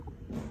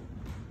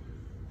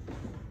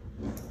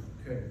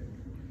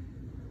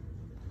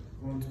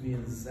going to be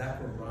in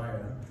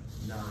Zechariah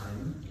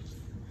 9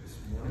 this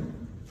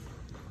morning.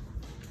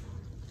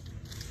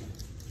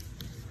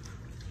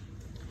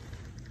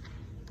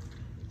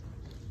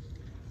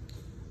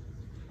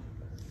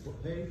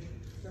 What page?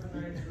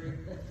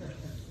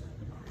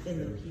 793. In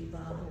the P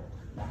Bible.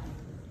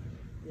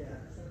 Yeah.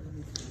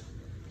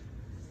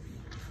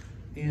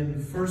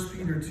 In 1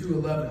 Peter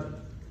 2:11,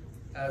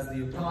 as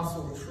the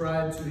apostle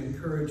tried to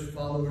encourage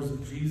followers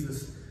of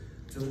Jesus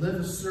to live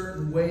a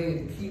certain way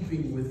in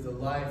keeping with the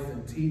life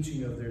and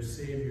teaching of their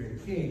Savior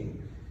and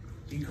King,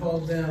 he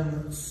called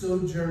them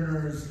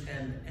sojourners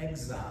and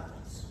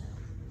exiles.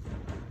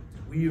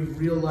 We have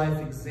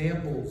real-life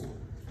examples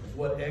of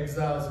what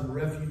exiles and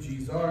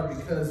refugees are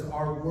because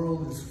our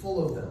world is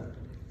full of them,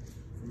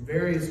 from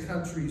various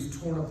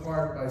countries torn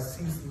apart by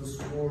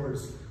ceaseless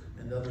wars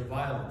and other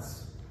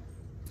violence.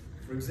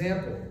 For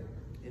example,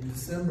 in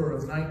December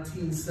of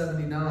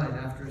 1979,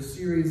 after a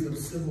series of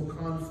civil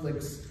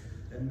conflicts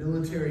and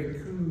military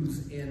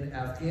coups in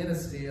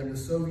Afghanistan, the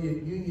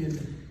Soviet Union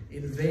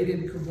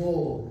invaded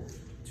Kabul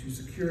to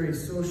secure a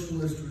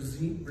socialist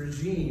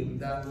regime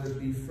that would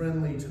be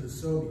friendly to the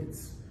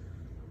Soviets.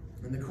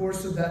 In the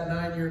course of that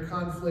 9-year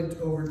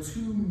conflict, over 2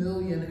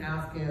 million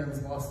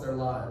Afghans lost their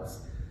lives,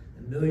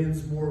 and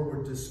millions more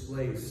were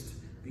displaced,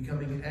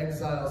 becoming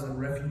exiles and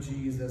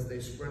refugees as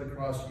they spread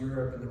across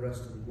Europe and the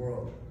rest of the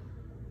world.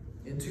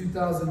 In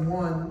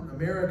 2001,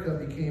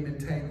 America became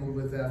entangled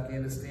with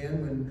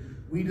Afghanistan when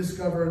we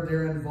discovered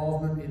their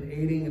involvement in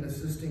aiding and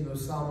assisting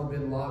Osama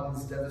bin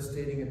Laden's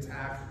devastating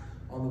attack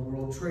on the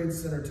World Trade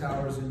Center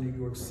towers in New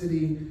York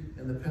City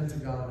and the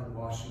Pentagon in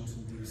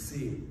Washington,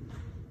 D.C.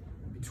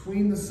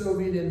 Between the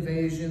Soviet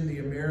invasion, the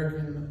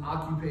American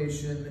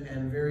occupation,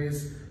 and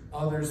various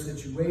other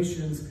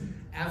situations,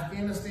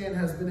 Afghanistan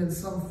has been in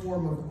some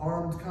form of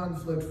armed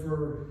conflict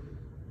for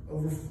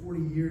over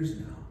 40 years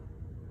now.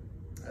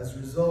 As a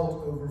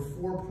result, over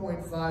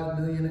 4.5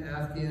 million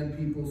Afghan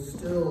people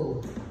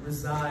still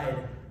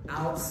reside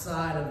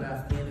outside of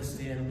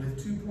Afghanistan,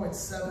 with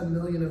 2.7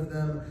 million of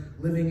them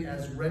living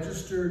as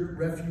registered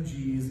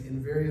refugees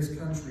in various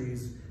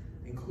countries,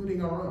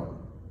 including our own.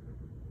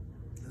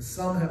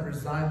 Some have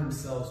resigned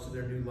themselves to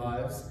their new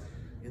lives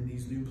in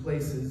these new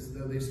places,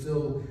 though they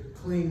still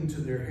cling to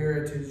their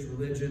heritage,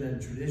 religion,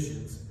 and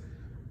traditions.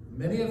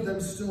 Many of them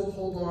still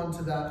hold on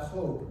to that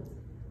hope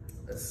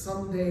that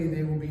someday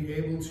they will be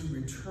able to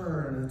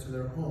return to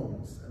their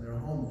homes and their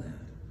homeland.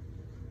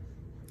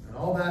 And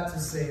all that to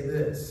say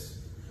this: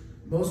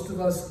 most of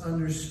us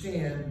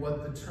understand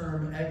what the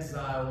term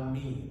exile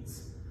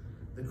means.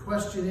 The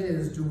question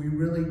is, do we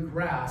really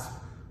grasp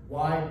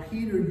why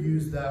Peter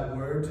used that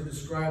word to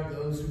describe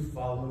those who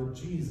followed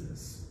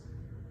Jesus?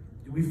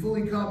 Do we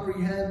fully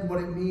comprehend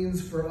what it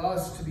means for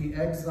us to be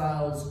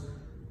exiles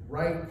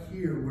right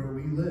here where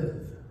we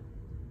live?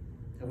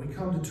 And we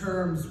come to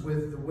terms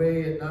with the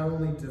way it not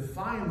only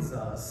defines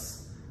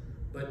us,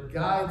 but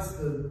guides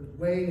the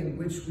way in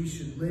which we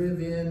should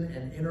live in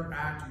and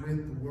interact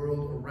with the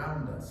world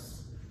around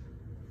us,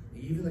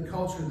 even the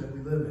culture that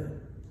we live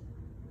in.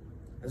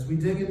 As we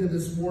dig into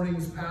this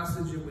morning's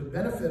passage, it would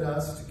benefit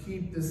us to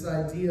keep this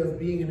idea of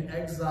being an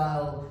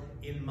exile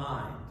in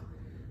mind,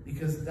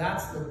 because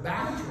that's the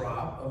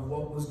backdrop of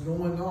what was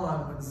going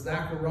on when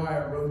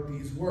Zechariah wrote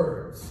these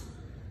words.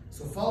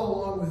 So follow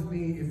along with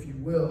me, if you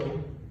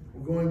will.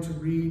 We're going to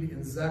read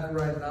in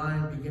Zechariah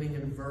 9, beginning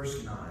in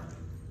verse 9.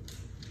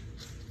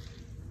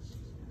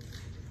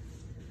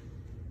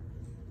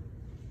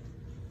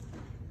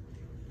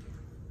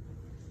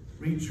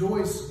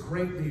 Rejoice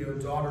greatly, O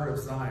daughter of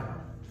Zion.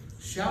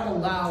 Shout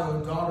aloud,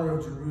 O daughter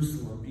of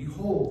Jerusalem.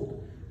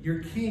 Behold, your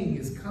king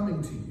is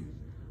coming to you.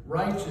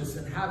 Righteous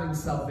and having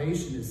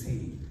salvation is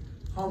he,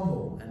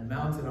 humble and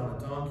mounted on a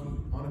donkey,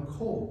 on a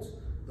colt,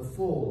 the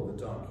foal of a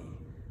donkey.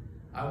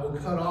 I will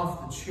cut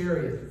off the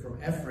chariot from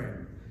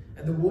Ephraim,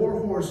 and the war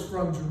horse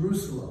from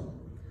Jerusalem.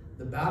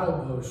 The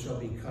battle bow shall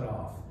be cut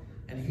off,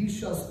 and he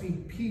shall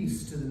speak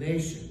peace to the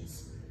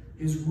nations.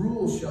 His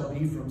rule shall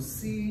be from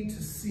sea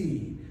to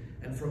sea,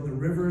 and from the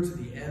river to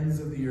the ends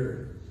of the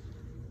earth.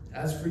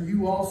 As for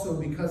you also,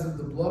 because of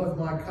the blood of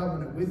my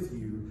covenant with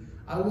you,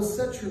 I will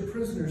set your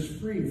prisoners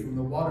free from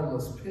the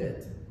waterless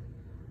pit.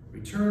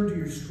 Return to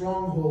your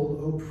stronghold,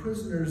 O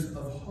prisoners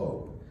of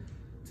hope.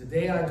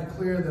 Today I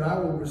declare that I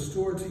will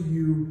restore to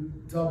you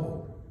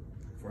double.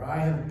 For I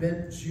have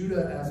bent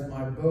Judah as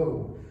my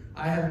bow.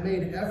 I have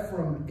made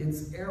Ephraim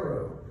its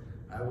arrow.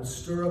 I will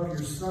stir up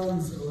your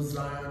sons, O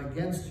Zion,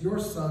 against your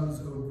sons,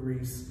 O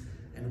Greece,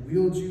 and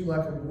wield you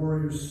like a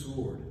warrior's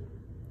sword.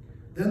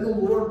 Then the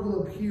Lord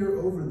will appear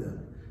over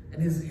them,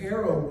 and his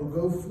arrow will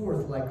go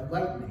forth like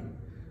lightning.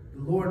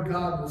 The Lord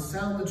God will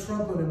sound the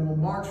trumpet and will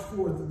march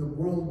forth in the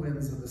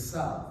whirlwinds of the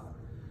south.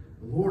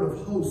 The Lord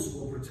of hosts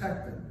will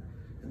protect them,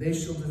 and they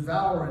shall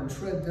devour and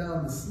tread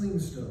down the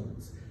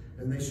slingstones.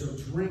 And they shall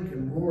drink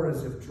and roar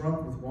as if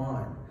drunk with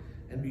wine,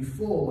 and be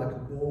full like a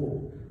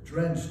bowl,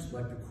 drenched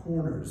like the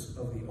corners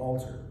of the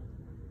altar.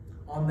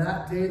 On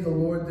that day the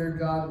Lord their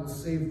God will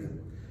save them,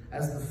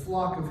 as the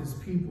flock of his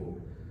people.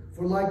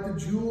 For like the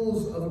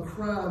jewels of a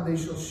crown,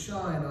 they shall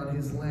shine on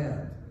his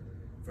land.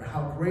 For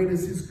how great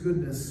is his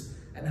goodness,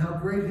 and how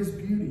great his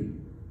beauty.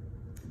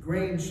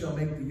 Grain shall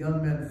make the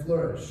young men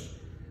flourish,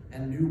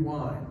 and new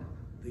wine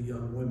the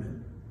young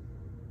women.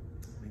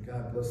 May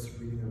God bless the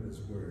reading of his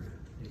word.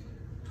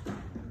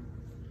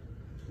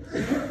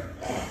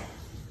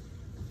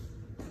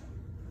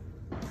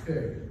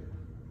 Okay.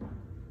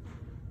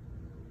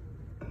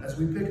 As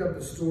we pick up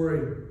the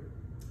story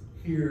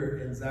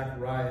here in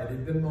Zechariah, it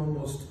had been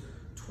almost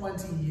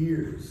 20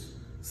 years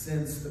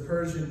since the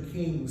Persian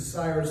king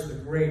Cyrus the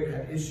Great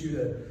had issued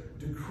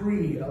a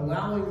decree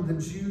allowing the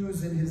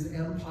Jews in his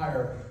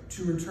empire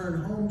to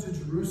return home to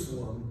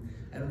Jerusalem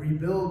and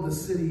rebuild the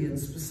city, and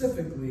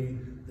specifically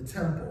the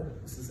temple.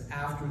 This is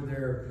after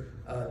their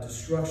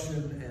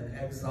destruction and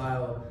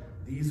exile.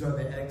 These are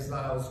the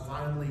exiles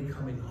finally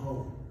coming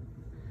home.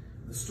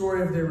 The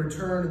story of their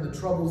return and the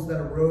troubles that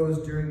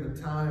arose during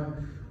the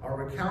time are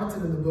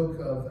recounted in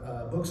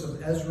the books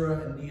of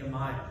Ezra and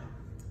Nehemiah.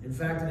 In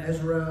fact, in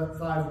Ezra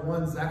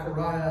 5:1,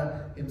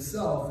 Zechariah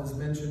himself is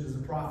mentioned as a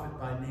prophet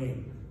by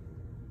name.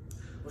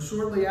 Well,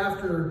 shortly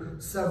after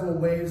several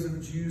waves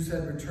of Jews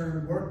had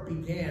returned, work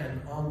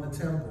began on the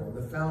temple.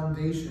 The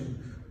foundation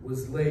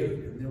was laid,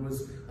 and there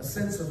was a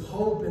sense of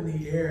hope in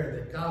the air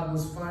that God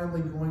was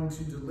finally going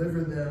to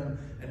deliver them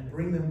and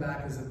bring them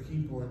back as a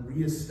people and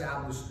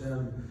reestablish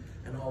them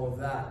and all of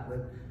that.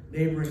 But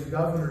neighboring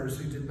governors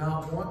who did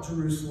not want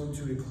Jerusalem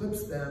to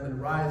eclipse them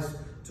and rise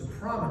to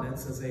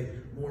prominence as a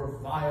more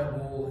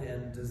viable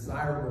and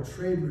desirable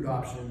trade route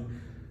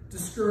option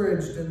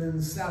discouraged and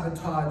then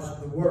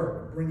sabotaged the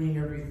work, bringing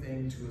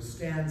everything to a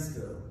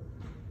standstill.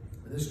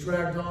 And this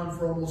dragged on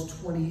for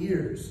almost 20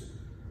 years.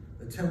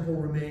 The temple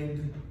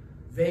remained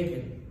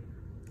vacant.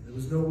 There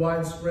was no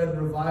widespread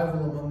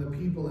revival among the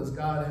people as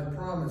God had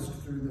promised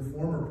through the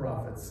former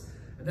prophets.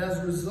 And as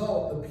a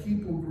result, the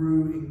people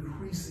grew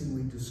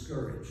increasingly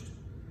discouraged.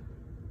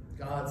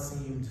 God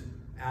seemed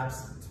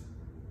absent.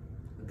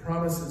 The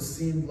promises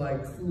seemed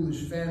like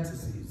foolish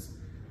fantasies.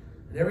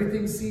 And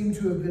everything seemed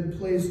to have been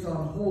placed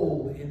on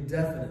hold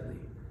indefinitely.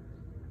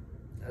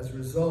 As a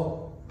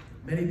result,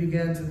 many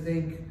began to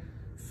think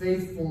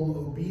faithful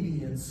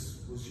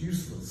obedience was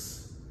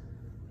useless.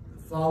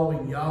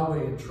 Following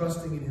Yahweh and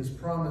trusting in his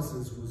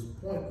promises was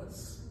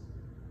pointless.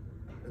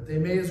 That they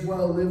may as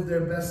well live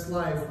their best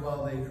life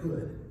while they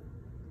could.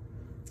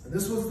 And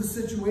this was the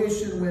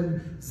situation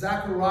when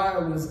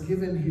Zechariah was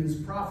given his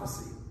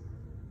prophecy.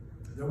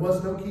 There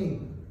was no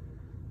king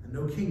and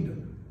no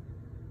kingdom,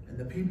 and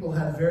the people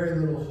had very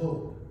little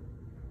hope.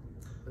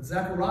 But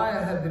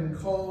Zechariah had been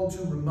called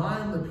to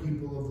remind the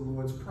people of the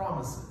Lord's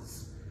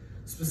promises,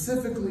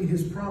 specifically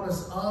his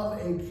promise of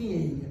a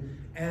king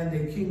and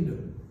a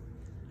kingdom.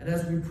 And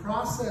as we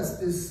process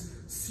this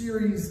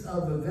series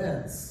of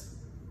events,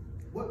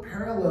 what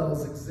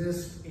parallels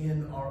exist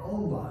in our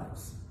own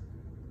lives?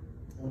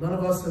 Well, none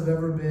of us have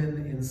ever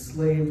been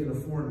enslaved in a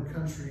foreign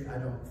country, I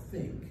don't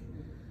think,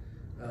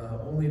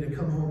 only to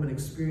come home and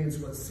experience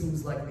what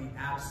seems like the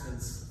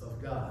absence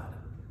of God.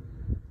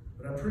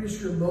 But I'm pretty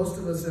sure most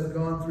of us have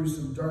gone through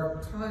some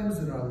dark times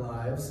in our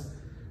lives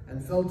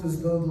and felt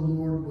as though the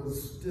Lord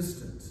was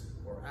distant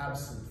or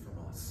absent from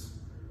us.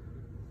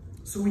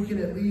 So we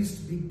can at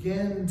least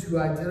begin to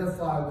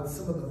identify with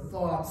some of the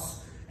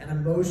thoughts and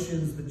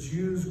emotions the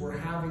Jews were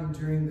having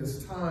during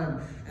this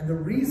time, and the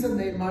reason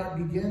they might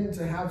begin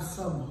to have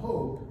some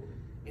hope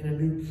in a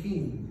new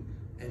king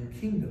and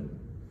kingdom.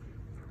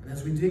 And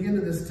as we dig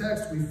into this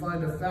text, we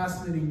find a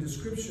fascinating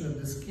description of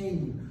this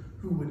king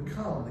who would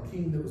come, the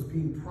king that was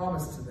being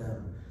promised to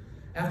them.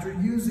 After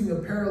using a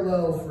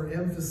parallel for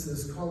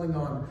emphasis, calling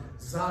on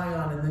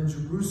Zion and then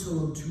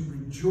Jerusalem to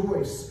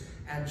rejoice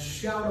and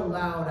shout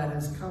aloud at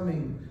his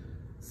coming,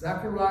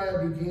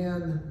 Zechariah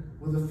began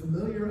with a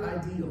familiar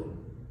ideal.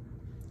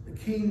 The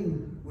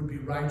king would be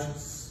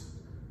righteous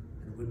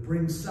and would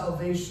bring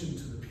salvation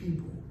to the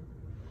people.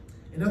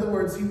 In other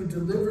words, he would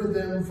deliver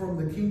them from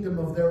the kingdom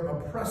of their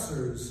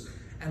oppressors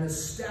and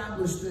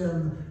establish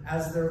them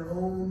as their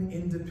own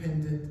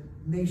independent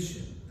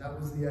nation. That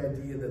was the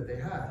idea that they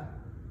had.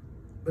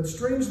 But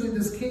strangely,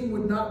 this king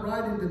would not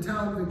ride into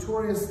town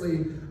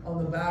victoriously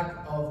on the back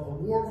of a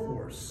war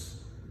horse,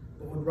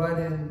 but would ride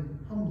in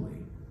humbly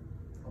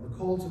on the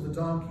colt of a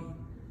donkey,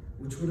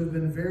 which would have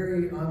been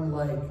very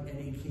unlike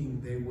any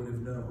king they would have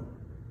known.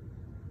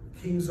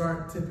 Kings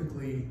aren't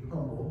typically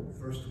humble,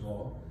 first of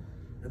all,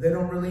 and they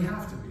don't really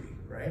have to be,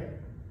 right?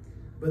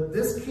 But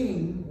this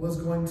king was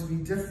going to be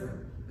different.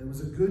 There was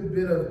a good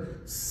bit of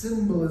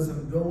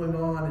symbolism going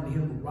on in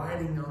him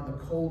riding on the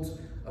colt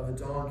of a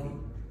donkey.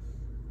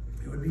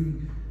 It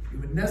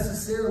would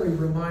necessarily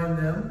remind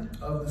them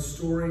of the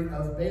story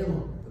of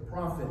Balaam, the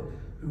prophet,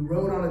 who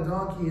rode on a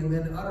donkey and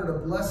then uttered a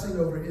blessing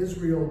over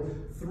Israel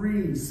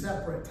 3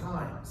 separate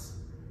times.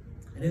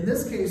 And in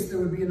this case, there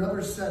would be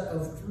another set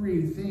of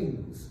 3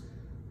 things.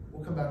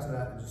 We'll come back to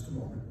that in just a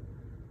moment.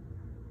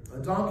 A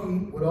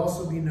donkey would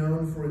also be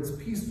known for its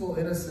peaceful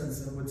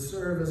innocence and would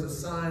serve as a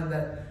sign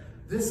that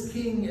this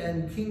king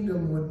and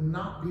kingdom would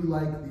not be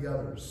like the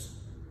others.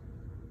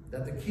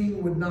 that the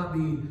king would not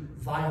be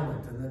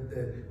violent, and that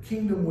the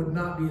kingdom would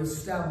not be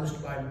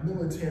established by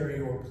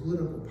military or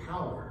political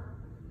power.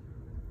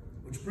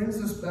 Which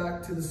brings us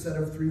back to the set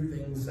of three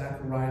things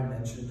Zechariah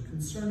mentioned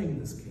concerning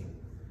this king.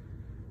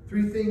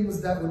 Three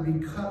things that would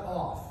be cut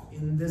off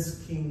in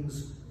this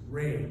king's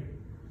reign.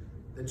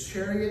 The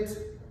chariot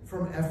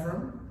from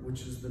Ephraim,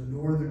 which is the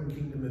northern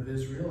kingdom of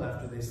Israel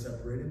after they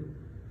separated.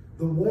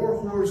 The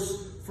war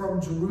horse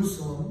from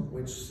Jerusalem,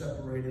 which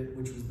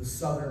was the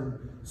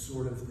southern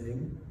sort of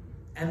thing.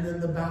 And then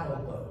the battle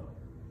bow.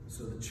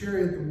 So the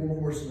chariot, the war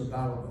horse, and the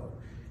battle bow.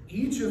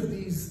 Each of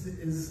these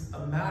is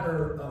a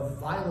matter of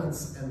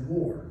violence and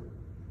war.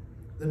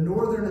 The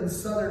northern and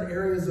southern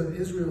areas of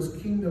Israel's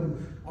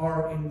kingdom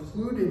are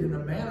included in a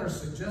manner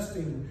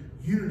suggesting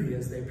unity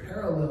as they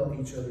parallel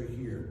each other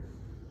here.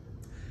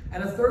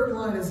 And a third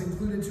line is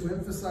included to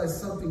emphasize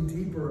something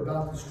deeper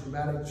about this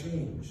dramatic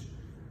change.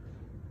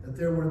 That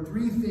there were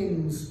three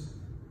things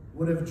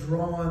would have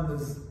drawn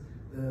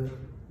the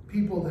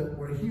people that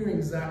were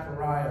hearing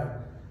Zechariah,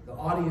 the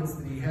audience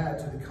that he had,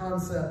 to the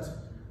concept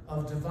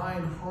of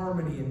divine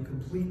harmony and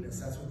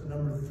completeness. That's what the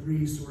number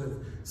 3 sort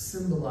of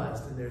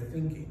symbolized in their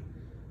thinking.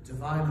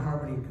 Divine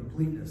harmony and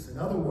completeness. In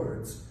other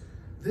words,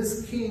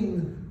 this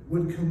king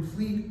would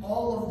complete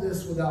all of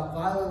this without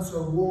violence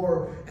or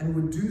war, and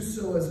would do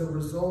so as a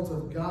result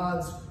of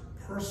God's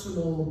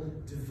personal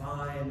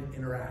divine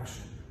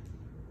interaction.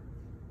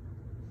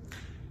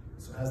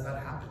 So has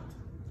that happened?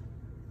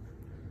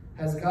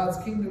 Has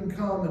God's kingdom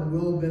come and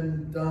will have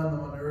been done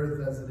on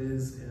earth as it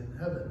is in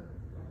heaven?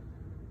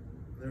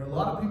 There are a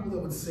lot of people that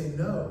would say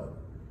no.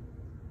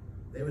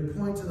 They would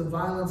point to the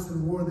violence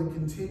and war that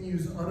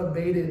continues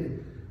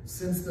unabated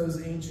since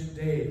those ancient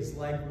days,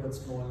 like what's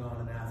going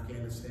on in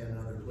Afghanistan and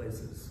other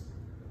places.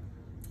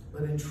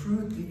 But in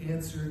truth, the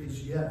answer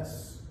is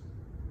yes.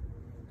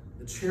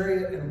 The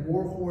chariot and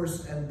war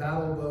horse and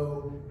battle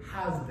bow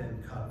have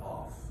been cut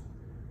off.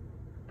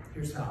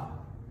 Here's how.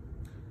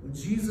 When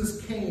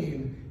Jesus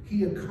came,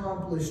 he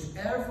accomplished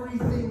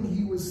everything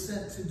he was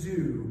sent to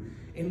do,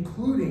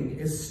 including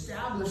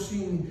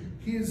establishing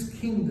his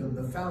kingdom,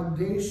 the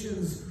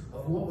foundations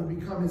of what would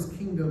become his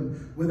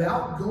kingdom,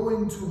 without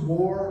going to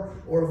war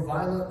or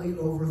violently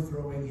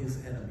overthrowing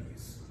his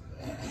enemies.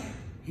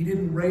 He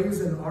didn't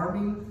raise an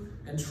army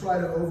and try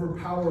to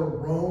overpower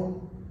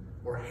Rome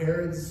or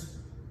Herod's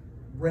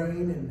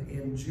reign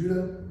in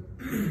Judah.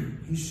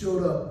 He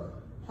showed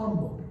up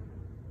humble,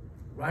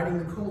 riding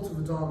the colt of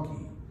a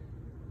donkey,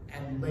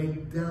 and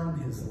laid down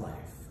his life.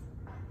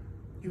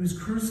 He was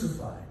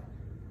crucified.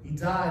 He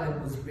died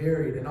and was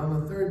buried. And on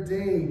the third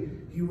day,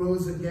 he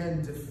rose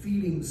again,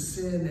 defeating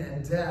sin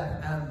and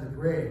death and the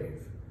grave,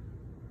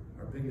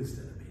 our biggest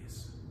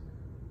enemies.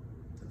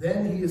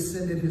 Then he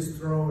ascended his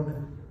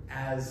throne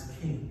as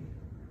king.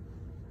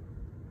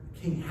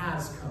 The king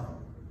has come,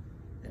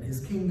 and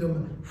his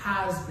kingdom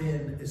has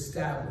been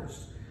established.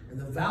 And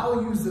the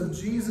values of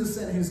Jesus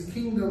and his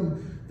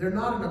kingdom, they're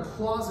not in a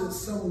closet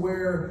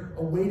somewhere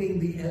awaiting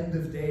the end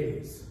of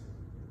days.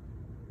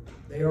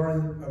 They are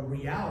in a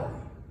reality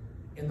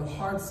in the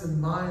hearts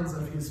and minds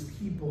of his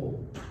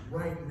people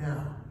right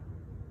now.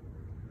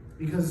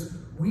 Because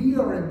we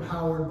are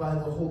empowered by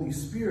the Holy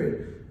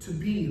Spirit to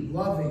be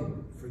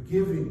loving,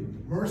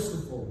 forgiving,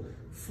 merciful,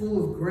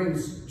 full of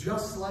grace,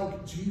 just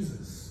like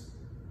Jesus.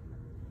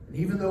 And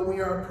even though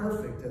we aren't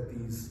perfect at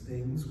these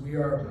things, we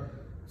are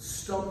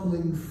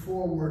stumbling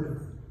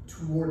forward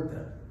toward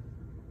them,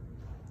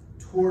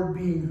 toward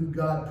being who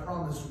God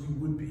promised we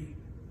would be.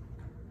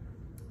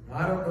 Now,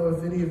 I don't know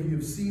if any of you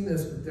have seen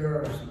this, but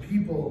there are some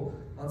people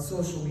on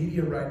social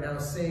media right now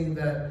saying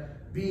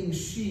that being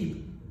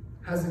sheep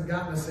hasn't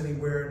gotten us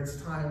anywhere and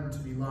it's time to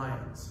be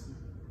lions.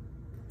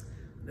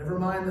 Never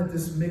mind that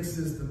this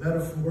mixes the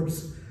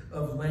metaphors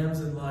of lambs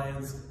and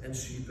lions and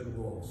sheep and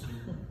wolves.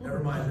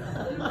 Never mind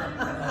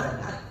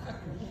that.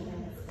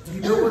 Do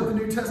you know what the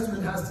New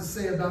Testament has to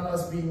say about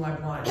us being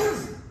like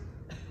lions?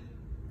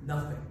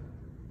 Nothing.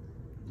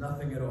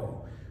 Nothing at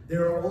all.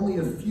 There are only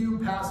a few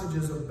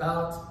passages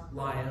about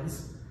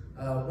lions.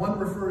 One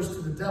refers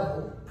to the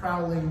devil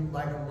prowling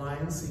like a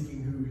lion,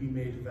 seeking who he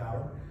may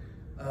devour.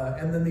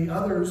 And then the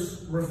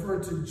others refer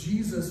to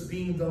Jesus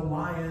being the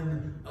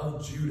Lion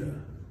of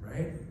Judah,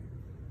 right?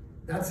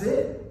 That's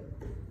it.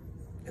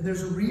 And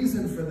there's a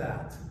reason for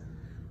that.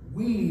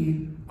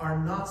 We are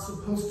not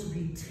supposed to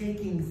be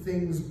taking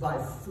things by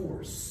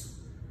force.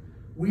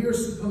 We are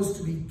supposed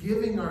to be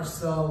giving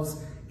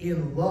ourselves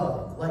in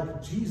love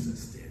like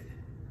Jesus did.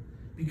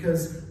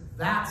 Because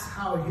that's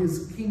how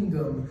his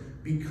kingdom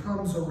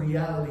becomes a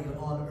reality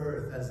on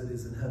earth as it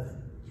is in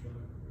heaven.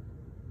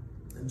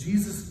 And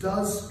Jesus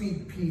does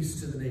speak peace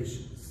to the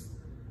nations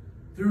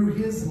through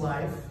his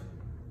life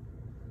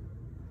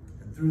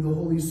and through the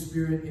Holy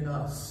Spirit in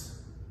us.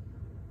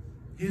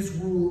 His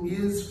rule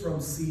is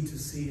from sea to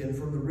sea and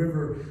from the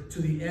river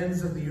to the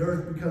ends of the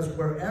earth, because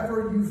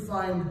wherever you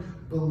find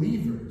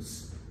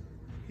believers,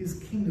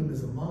 his kingdom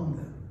is among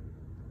them.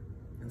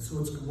 And so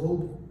it's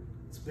global.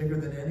 It's bigger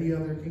than any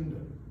other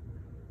kingdom.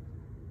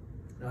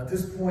 Now, at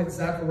this point,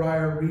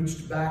 Zechariah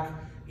reached back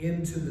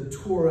into the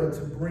Torah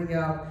to bring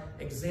out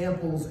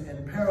examples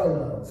and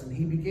parallels. And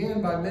he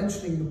began by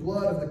mentioning the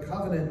blood of the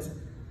covenant.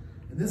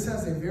 And this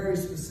has a very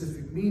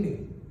specific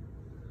meaning.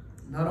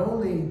 Not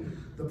only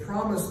the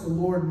promise the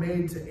Lord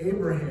made to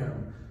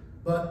Abraham,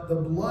 but the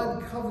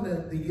blood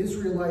covenant the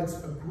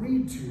Israelites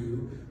agreed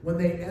to when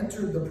they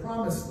entered the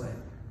promised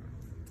land.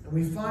 And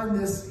we find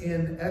this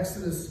in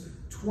Exodus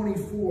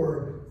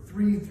 24,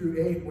 3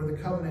 through 8, where the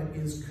covenant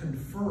is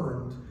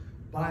confirmed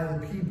by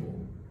the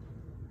people.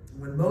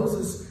 When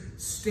Moses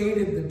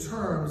stated the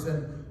terms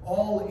and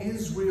all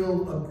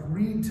Israel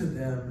agreed to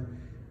them,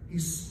 he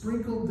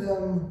sprinkled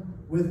them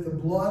with the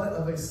blood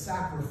of a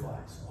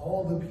sacrifice,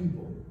 all the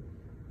people.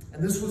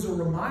 And this was a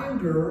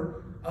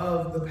reminder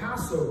of the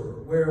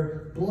Passover,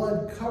 where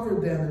blood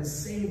covered them and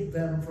saved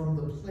them from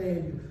the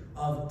plague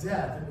of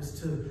death. It was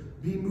to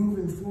be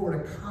moving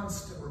forward, a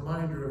constant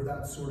reminder of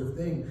that sort of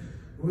thing.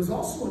 It was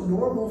also a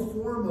normal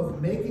form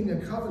of making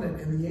a covenant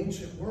in the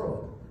ancient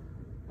world.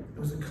 It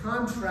was a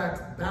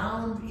contract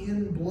bound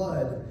in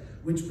blood,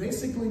 which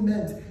basically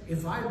meant,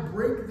 if I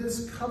break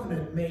this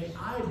covenant, may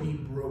I be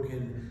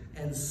broken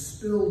and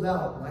spilled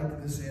out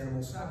like this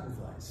animal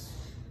sacrifice.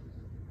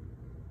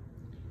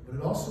 But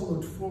it also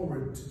looked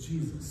forward to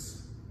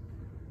Jesus,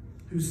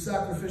 whose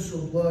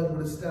sacrificial blood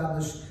would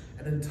establish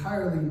an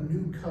entirely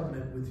new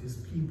covenant with his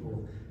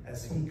people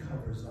as he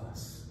covers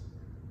us.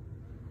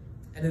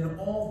 And in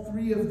all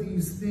three of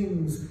these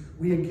things,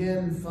 we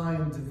again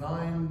find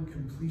divine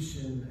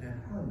completion and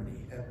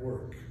harmony at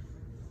work.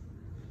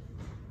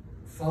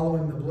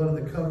 Following the blood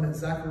of the covenant,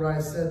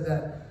 Zechariah said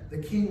that the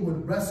king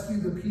would rescue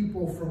the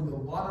people from the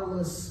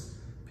waterless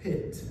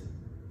pit.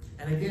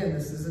 And again,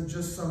 this isn't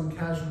just some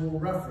casual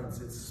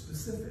reference, it's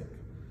specific.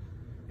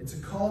 It's a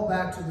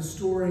callback to the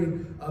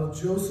story of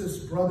Joseph's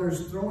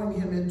brothers throwing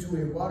him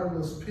into a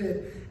waterless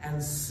pit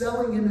and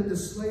selling him into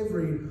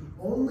slavery,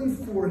 only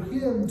for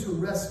him to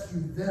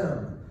rescue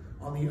them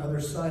on the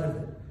other side of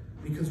it.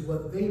 Because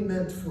what they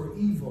meant for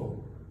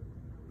evil,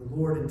 the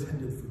Lord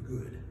intended for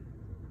good.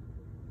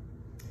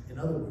 In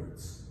other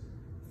words,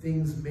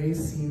 things may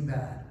seem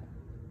bad,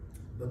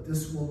 but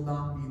this will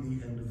not be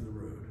the end of the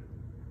road.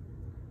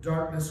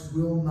 Darkness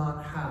will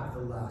not have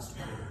the last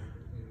word.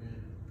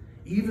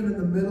 Even in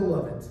the middle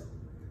of it,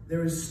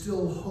 there is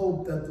still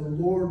hope that the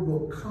Lord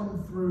will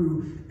come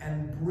through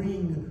and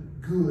bring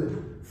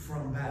good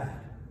from bad.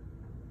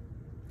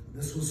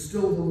 This was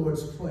still the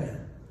Lord's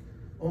plan.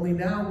 Only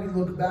now we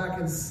look back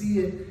and see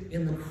it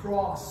in the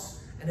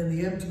cross and in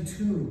the empty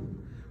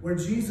tomb, where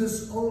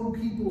Jesus' own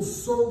people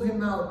sold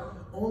him out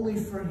only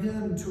for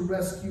him to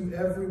rescue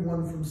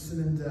everyone from sin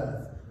and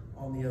death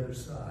on the other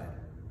side.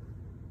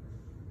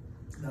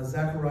 Now,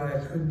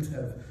 Zechariah couldn't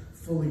have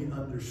fully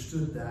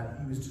understood that.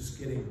 He was just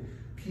getting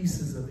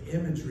pieces of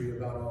imagery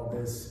about all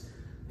this.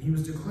 He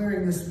was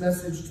declaring this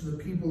message to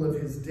the people of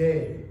his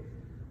day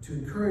to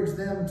encourage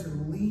them to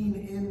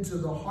lean into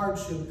the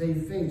hardship they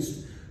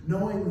faced,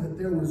 knowing that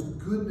there was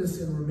goodness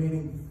in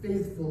remaining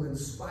faithful in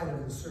spite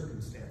of the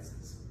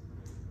circumstances.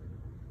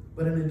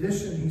 But in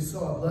addition, he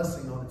saw a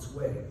blessing on its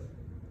way,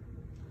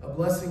 a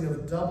blessing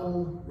of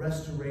double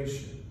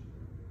restoration,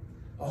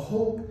 a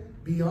hope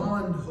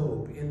beyond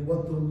hope in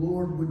what the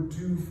Lord would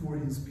do for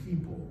his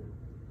people.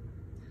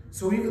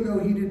 So even though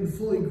he didn't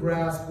fully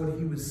grasp what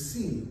he was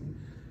seeing,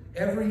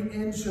 every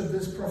inch of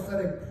this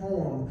prophetic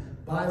poem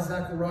by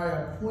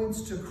Zechariah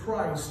points to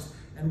Christ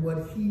and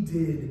what he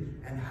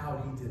did and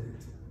how he did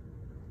it.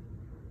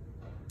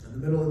 In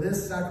the middle of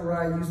this,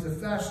 Zechariah used a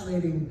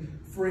fascinating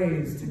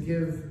phrase to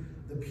give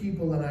the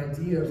people an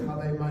idea of how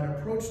they might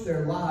approach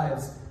their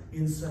lives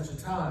in such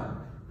a time.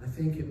 I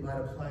think it might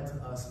apply to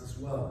us as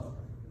well.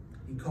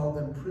 He called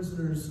them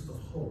prisoners of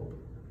hope,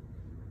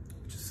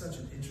 which is such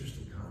an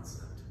interesting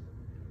concept.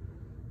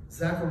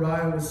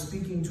 Zechariah was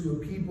speaking to a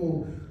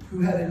people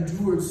who had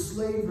endured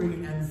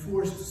slavery and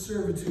forced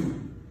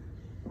servitude.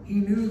 He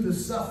knew the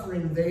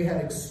suffering they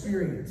had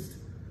experienced.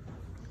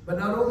 But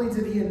not only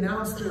did he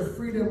announce their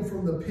freedom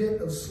from the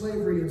pit of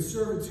slavery and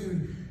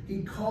servitude,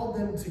 he called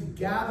them to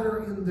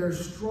gather in their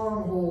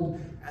stronghold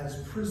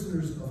as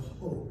prisoners of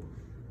hope.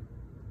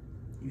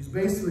 He was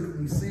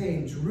basically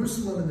saying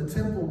Jerusalem and the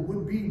temple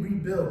would be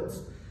rebuilt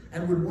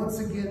and would once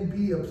again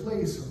be a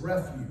place of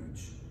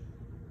refuge.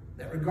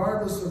 That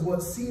regardless of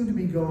what seemed to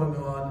be going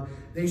on,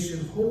 they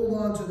should hold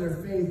on to their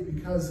faith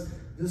because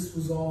this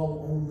was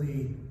all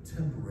only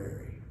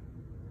temporary.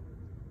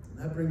 And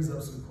that brings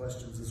up some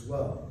questions as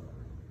well.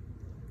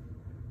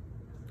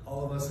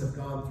 All of us have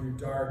gone through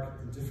dark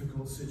and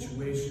difficult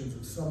situations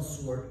of some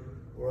sort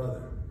or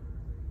other.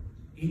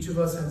 Each of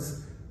us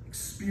has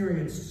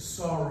experienced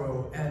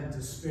sorrow and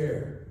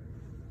despair.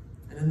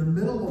 And in the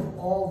middle of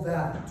all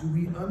that, do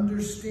we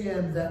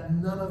understand that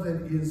none of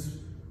it is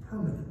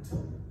permanent?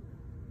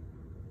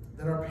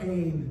 That our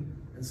pain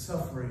and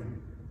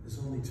suffering is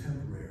only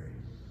temporary?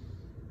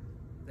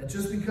 That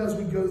just because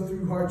we go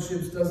through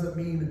hardships doesn't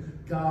mean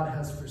God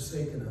has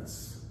forsaken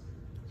us.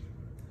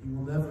 He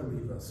will never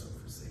leave us or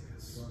forsake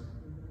us.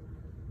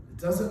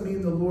 It doesn't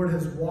mean the Lord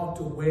has walked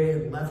away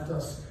and left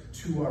us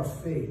to our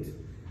fate.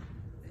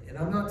 And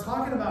I'm not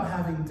talking about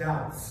having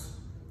doubts.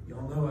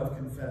 Y'all know I've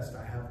confessed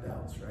I have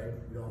doubts, right?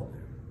 We all do.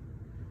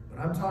 But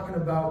I'm talking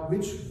about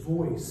which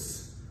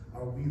voice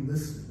are we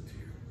listening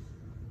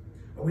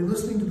to? Are we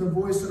listening to the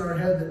voice in our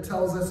head that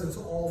tells us it's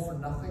all for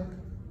nothing?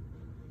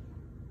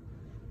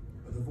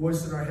 Or the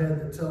voice in our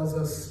head that tells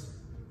us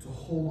to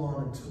hold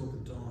on until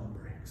the dawn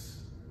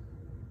breaks?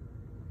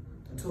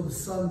 Until the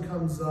sun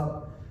comes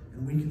up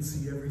and we can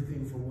see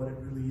everything for what it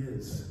really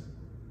is.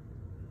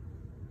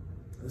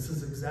 This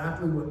is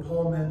exactly what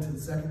Paul meant in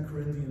 2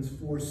 Corinthians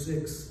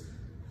 4:6.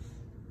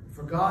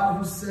 For God,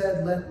 who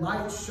said, "Let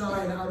light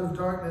shine out of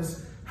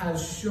darkness,"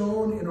 has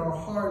shone in our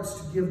hearts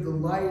to give the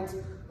light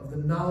of the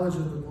knowledge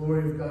of the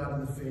glory of God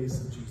in the face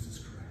of Jesus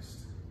Christ.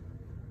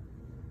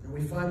 And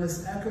we find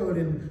this echoed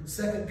in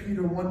 2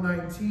 Peter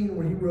 1:19,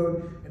 where he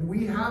wrote, "And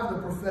we have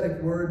the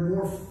prophetic word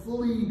more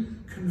fully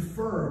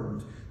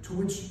confirmed, to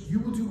which you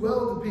will do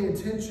well to pay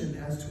attention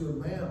as to a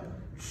lamp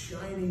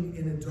shining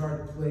in a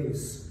dark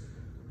place,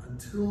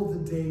 until the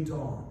day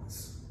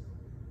dawns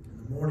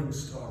and the morning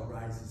star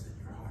rises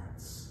in your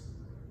hearts."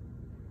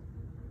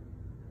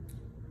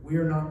 We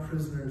are not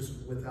prisoners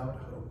without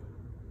hope.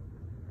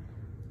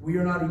 We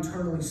are not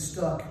eternally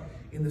stuck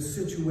in the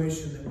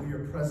situation that we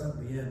are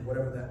presently in,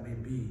 whatever that may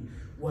be.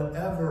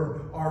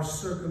 Whatever our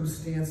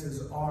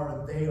circumstances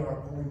are, they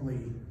are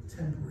only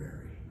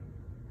temporary.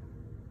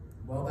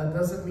 While that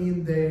doesn't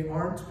mean they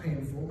aren't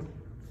painful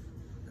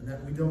and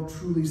that we don't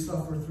truly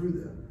suffer through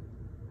them,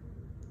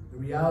 the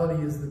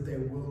reality is that they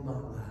will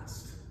not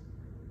last.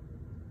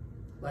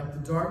 Like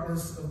the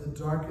darkness of the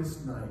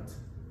darkest night,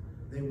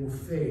 they will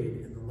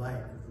fade in the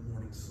light of the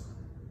morning sun.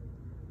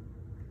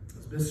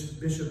 As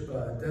Bishop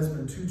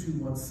Desmond Tutu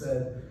once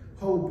said,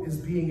 hope is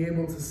being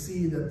able to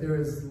see that there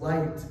is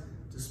light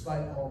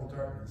despite all the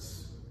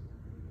darkness.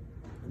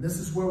 And this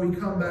is where we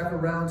come back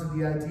around to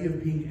the idea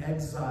of being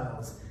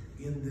exiles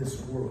in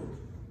this world.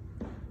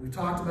 We've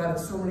talked about it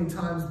so many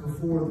times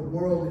before. The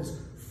world is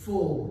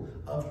full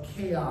of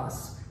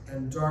chaos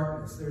and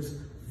darkness. There's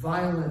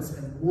violence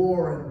and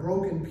war and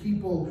broken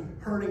people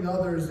hurting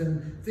others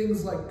and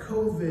things like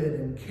COVID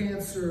and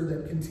cancer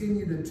that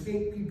continue to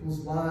take people's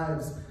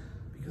lives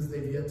because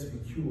they've yet to be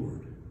cured.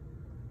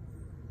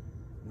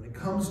 When it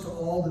comes to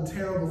all the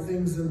terrible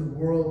things in the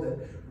world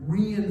that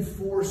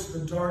reinforce the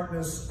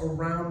darkness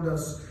around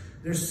us,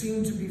 there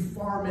seem to be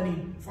far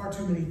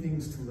too many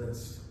things to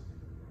list.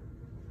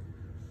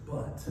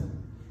 But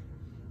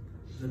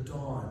the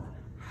dawn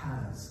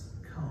has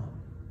come.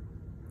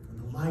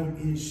 The light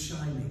is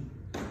shining.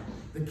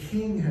 The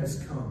King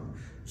has come.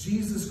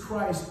 Jesus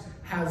Christ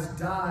has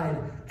died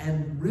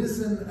and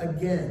risen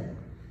again.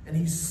 And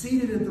he's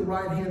seated at the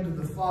right hand of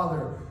the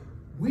Father.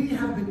 We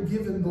have been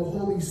given the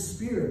Holy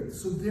Spirit.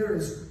 So there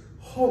is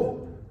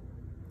hope.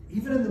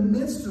 Even in the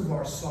midst of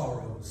our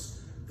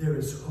sorrows, there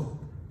is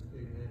hope.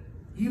 Amen.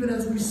 Even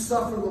as we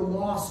suffer the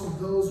loss of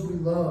those we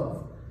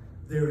love,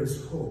 there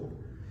is hope.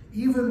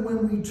 Even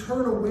when we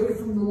turn away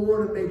from the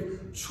Lord and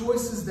make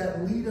choices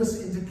that lead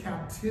us into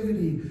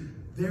captivity,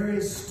 there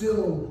is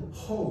still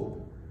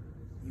hope.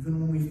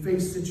 Even when we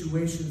face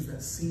situations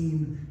that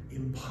seem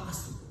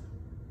impossible,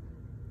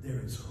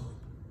 there is hope.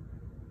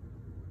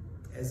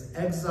 As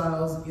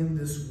exiles in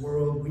this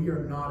world, we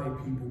are not a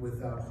people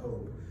without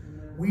hope.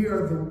 We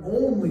are the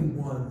only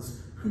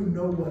ones who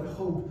know what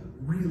hope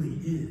really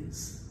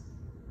is.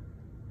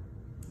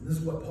 And this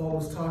is what Paul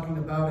was talking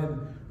about in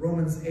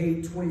Romans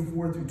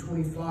 8:24 through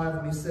 25,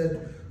 when he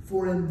said,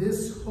 "For in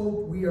this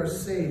hope we are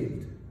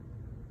saved.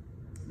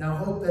 Now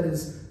hope that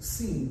is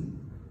seen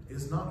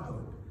is not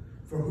hope,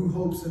 for who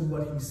hopes in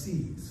what he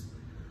sees?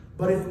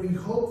 But if we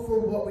hope for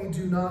what we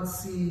do not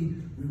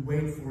see, we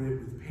wait for it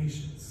with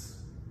patience."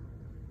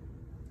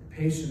 And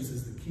patience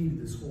is the key to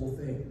this whole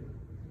thing.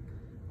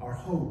 Our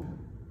hope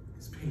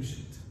is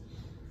patient.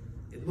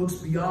 It looks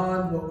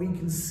beyond what we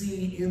can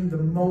see in the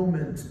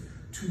moment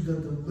to the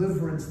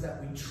deliverance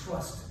that we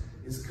trust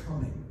is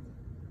coming.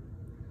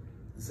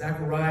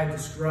 Zechariah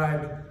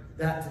described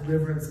that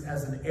deliverance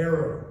as an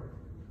arrow.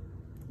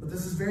 But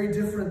this is very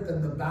different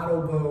than the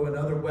battle bow and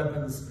other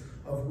weapons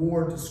of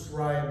war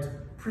described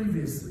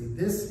previously.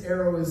 This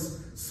arrow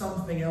is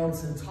something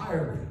else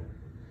entirely.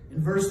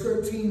 In verse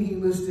 13, he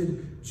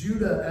listed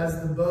Judah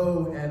as the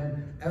bow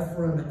and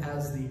Ephraim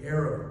as the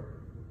arrow.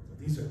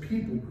 These are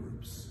people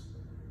groups.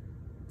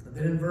 And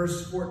then in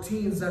verse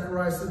 14,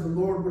 Zechariah said the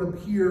Lord would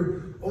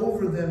appear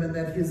over them and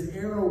that his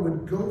arrow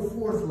would go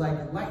forth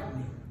like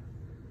lightning,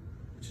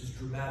 which is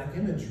dramatic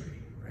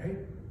imagery, right?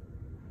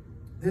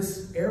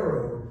 This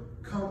arrow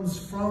comes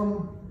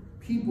from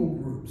people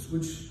groups,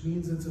 which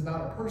means it's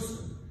about a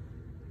person.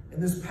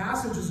 And this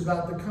passage is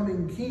about the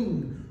coming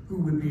king who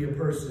would be a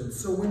person.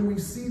 So when we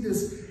see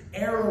this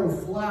arrow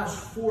flash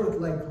forth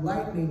like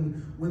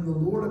lightning when the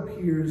Lord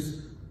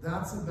appears,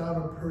 that's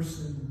about a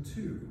person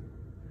too.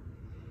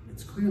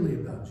 It's clearly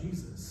about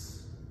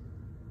Jesus.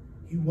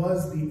 He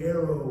was the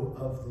arrow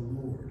of the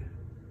Lord.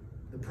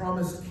 The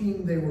promised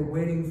king they were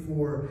waiting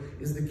for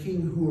is the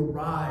king who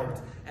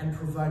arrived and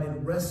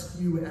provided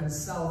rescue and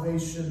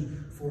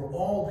salvation for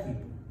all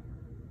people.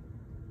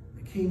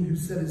 The king who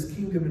set his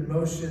kingdom in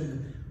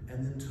motion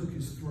and then took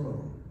his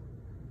throne.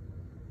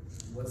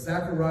 What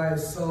Zechariah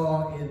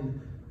saw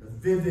in a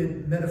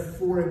vivid,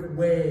 metaphoric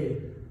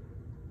way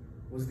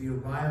was the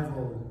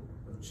arrival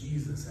of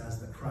Jesus as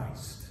the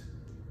Christ,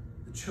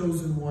 the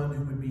chosen one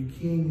who would be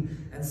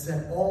king and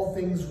set all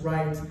things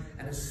right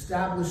and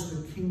establish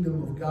the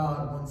kingdom of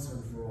God once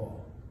and for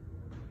all.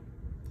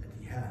 And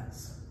he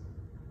has.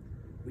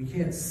 We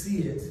can't see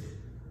it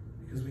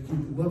because we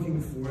keep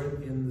looking for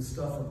it in the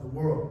stuff of the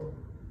world.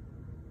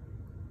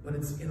 But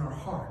it's in our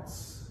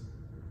hearts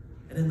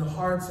and in the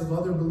hearts of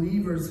other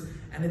believers,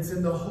 and it's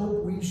in the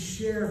hope we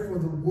share for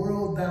the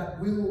world that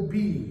will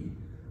be,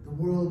 the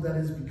world that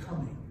is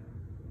becoming.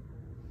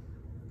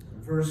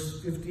 In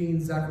verse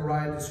 15,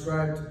 Zechariah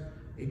described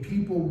a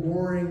people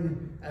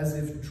roaring as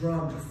if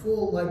drunk,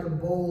 full like a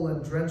bowl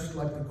and drenched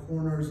like the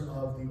corners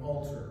of the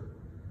altar.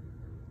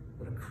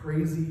 What a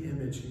crazy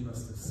image he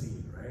must have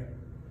seen, right?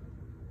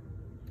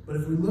 But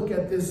if we look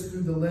at this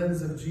through the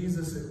lens of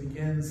Jesus, it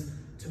begins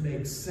to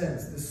make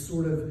sense. This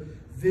sort of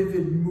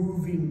vivid,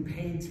 moving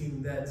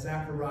painting that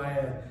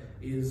Zechariah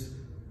is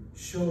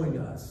showing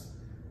us.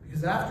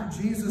 Because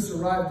after Jesus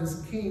arrived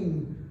as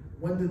king,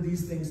 when did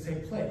these things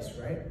take place,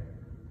 right?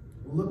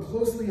 We'll look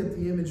closely at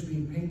the image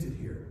being painted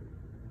here.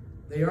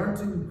 They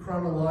aren't in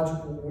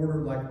chronological order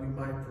like we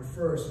might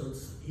prefer, so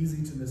it's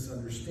easy to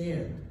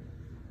misunderstand.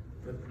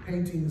 But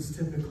paintings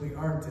typically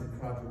aren't in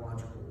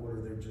chronological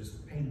order, they're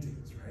just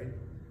paintings, right?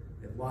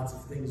 They have lots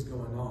of things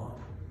going on.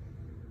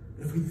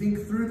 If we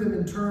think through them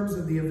in terms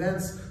of the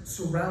events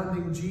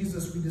surrounding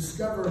Jesus, we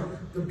discover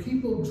the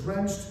people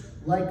drenched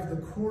like the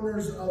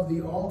corners of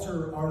the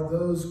altar are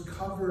those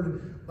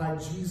covered by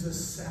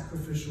Jesus'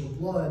 sacrificial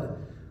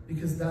blood,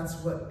 because that's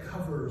what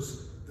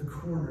covers the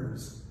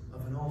corners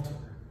of an altar.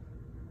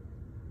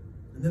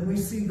 And then we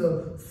see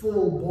the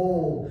full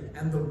bowl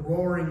and the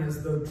roaring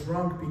as though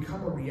drunk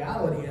become a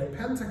reality at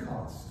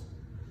Pentecost,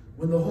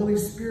 when the Holy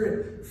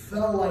Spirit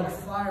fell like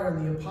fire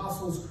and the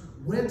apostles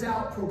went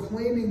out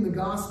proclaiming the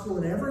gospel,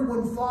 and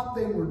everyone thought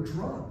they were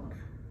drunk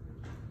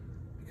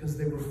because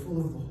they were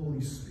full of the Holy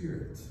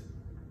Spirit.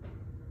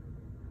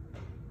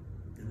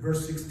 In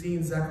verse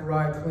 16,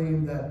 Zechariah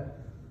claimed that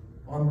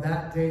on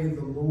that day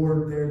the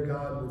Lord their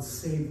God would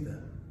save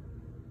them.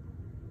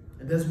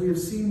 And as we have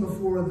seen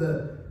before,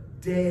 the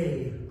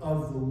day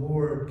of the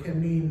Lord can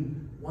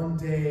mean one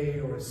day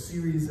or a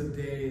series of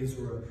days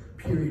or a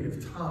period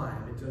of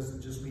time. It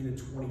doesn't just mean a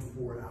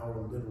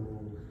 24-hour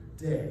literal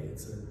day.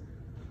 It's a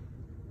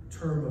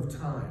term of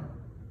time.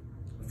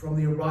 From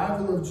the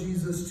arrival of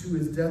Jesus to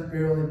his death,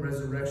 burial, and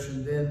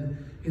resurrection,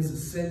 then his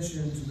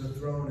ascension to the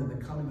throne and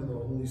the coming of the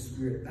Holy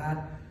Spirit,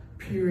 that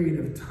period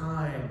of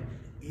time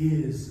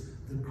is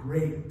the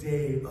great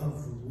day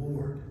of the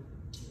Lord.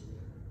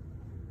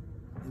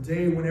 The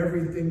day when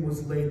everything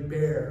was laid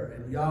bare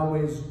and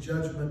Yahweh's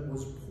judgment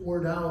was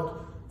poured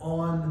out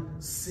on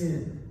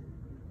sin.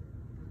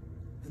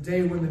 The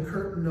day when the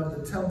curtain of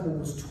the temple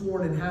was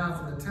torn in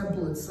half and the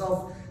temple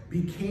itself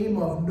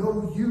became of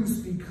no use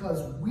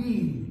because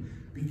we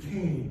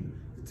became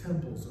the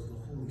temples of the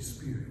Holy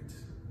Spirit.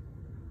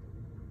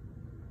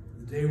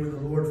 The day when the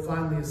Lord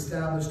finally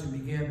established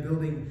and began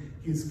building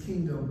his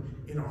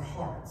kingdom in our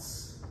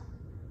hearts.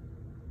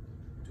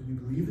 Do we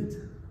believe it?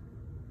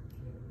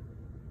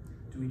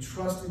 Do we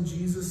trust in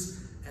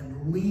Jesus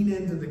and lean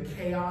into the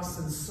chaos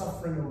and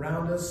suffering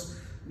around us?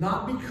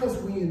 Not because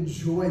we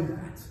enjoy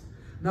that,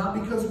 not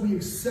because we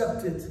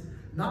accept it,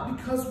 not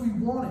because we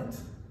want it,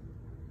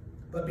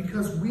 but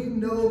because we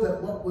know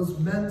that what was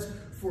meant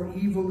for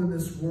evil in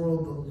this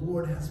world, the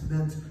Lord has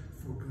meant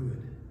for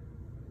good.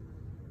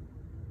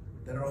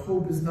 That our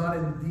hope is not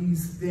in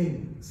these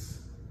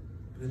things,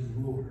 but in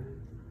the Lord.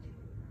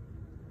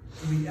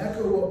 And we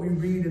echo what we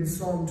read in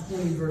Psalm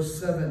 20, verse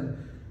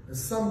 7,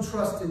 as some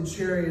trust in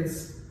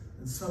chariots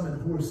and some in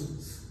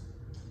horses,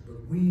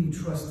 but we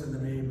trust in the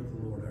name of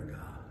the Lord our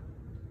God.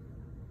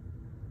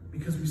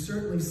 Because we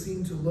certainly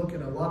seem to look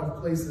in a lot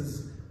of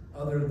places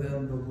other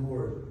than the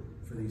Lord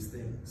for these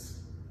things.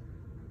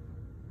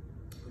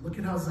 But look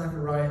at how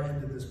Zechariah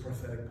ended this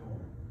prophetic poem.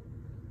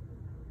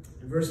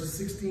 In verses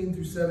 16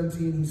 through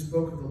 17, he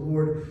spoke of the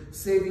Lord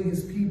saving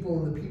his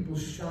people and the people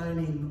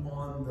shining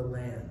on the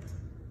land.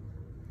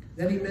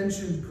 Then he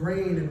mentioned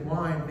grain and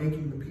wine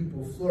making the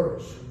people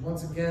flourish. And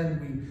once again,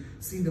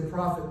 we see the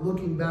prophet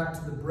looking back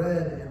to the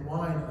bread and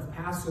wine of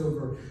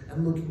Passover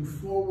and looking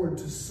forward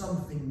to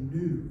something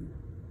new.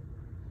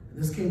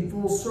 And this came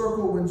full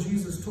circle when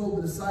Jesus told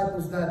the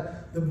disciples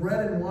that the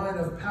bread and wine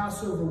of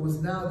Passover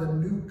was now the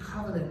new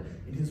covenant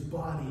in his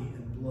body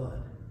and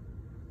blood.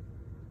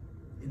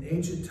 In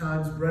ancient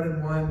times, bread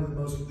and wine were the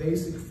most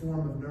basic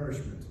form of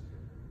nourishment.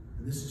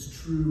 And this is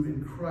true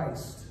in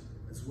Christ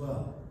as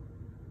well.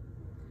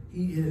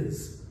 He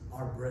is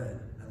our bread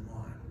and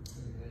wine.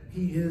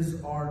 He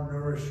is our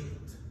nourishment.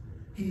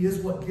 He is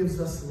what gives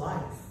us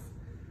life.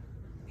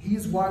 He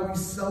is why we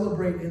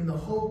celebrate in the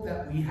hope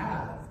that we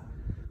have,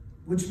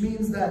 which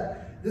means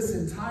that this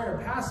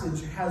entire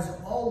passage has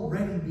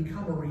already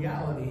become a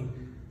reality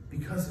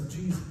because of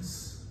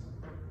Jesus.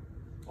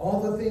 All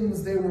the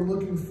things they were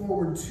looking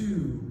forward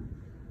to,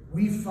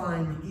 we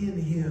find in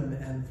him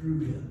and through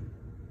him.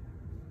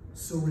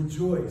 So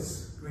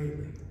rejoice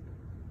greatly.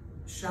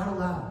 Shout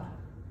aloud.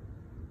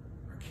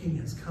 Our King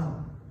has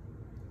come.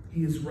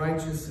 He is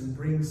righteous and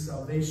brings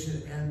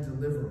salvation and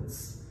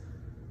deliverance.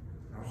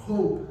 Our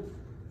hope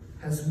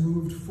has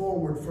moved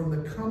forward from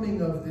the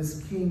coming of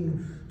this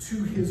King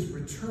to his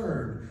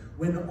return,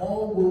 when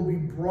all will be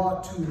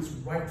brought to its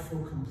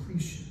rightful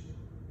completion.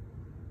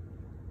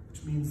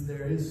 Which means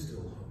there is still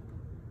hope.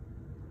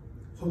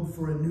 Hope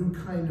for a new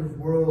kind of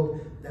world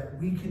that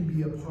we can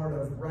be a part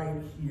of right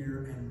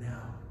here and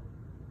now.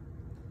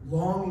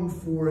 Longing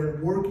for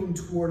and working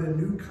toward a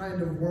new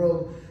kind of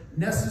world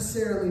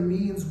necessarily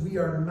means we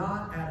are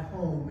not at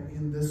home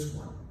in this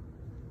one.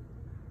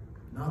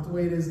 Not the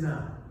way it is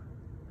now.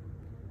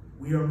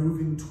 We are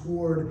moving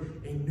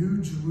toward a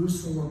new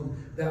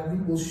Jerusalem that we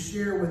will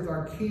share with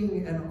our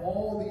King and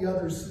all the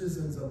other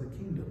citizens of the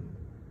kingdom.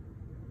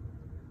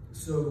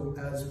 So,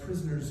 as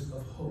prisoners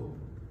of hope,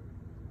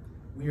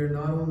 we are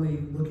not only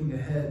looking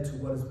ahead to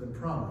what has been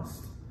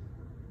promised,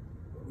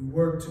 but we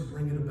work to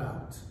bring it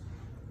about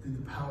through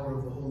the power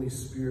of the Holy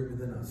Spirit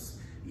within us,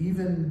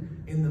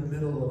 even in the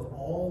middle of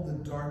all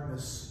the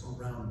darkness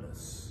around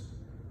us.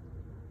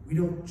 We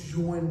don't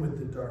join with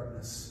the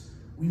darkness.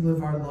 We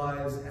live our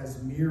lives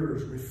as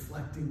mirrors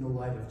reflecting the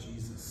light of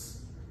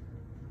Jesus.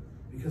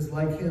 Because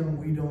like him,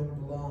 we don't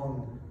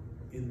belong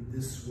in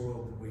this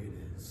world the way it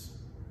is.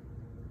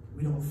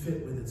 We don't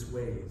fit with its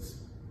ways.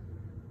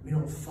 We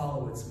don't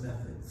follow its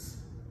methods.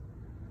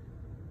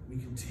 We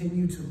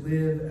continue to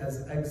live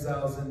as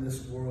exiles in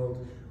this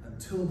world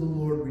until the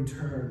Lord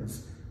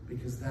returns,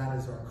 because that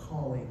is our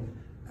calling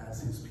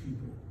as his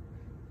people.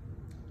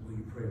 Will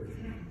you pray with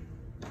me?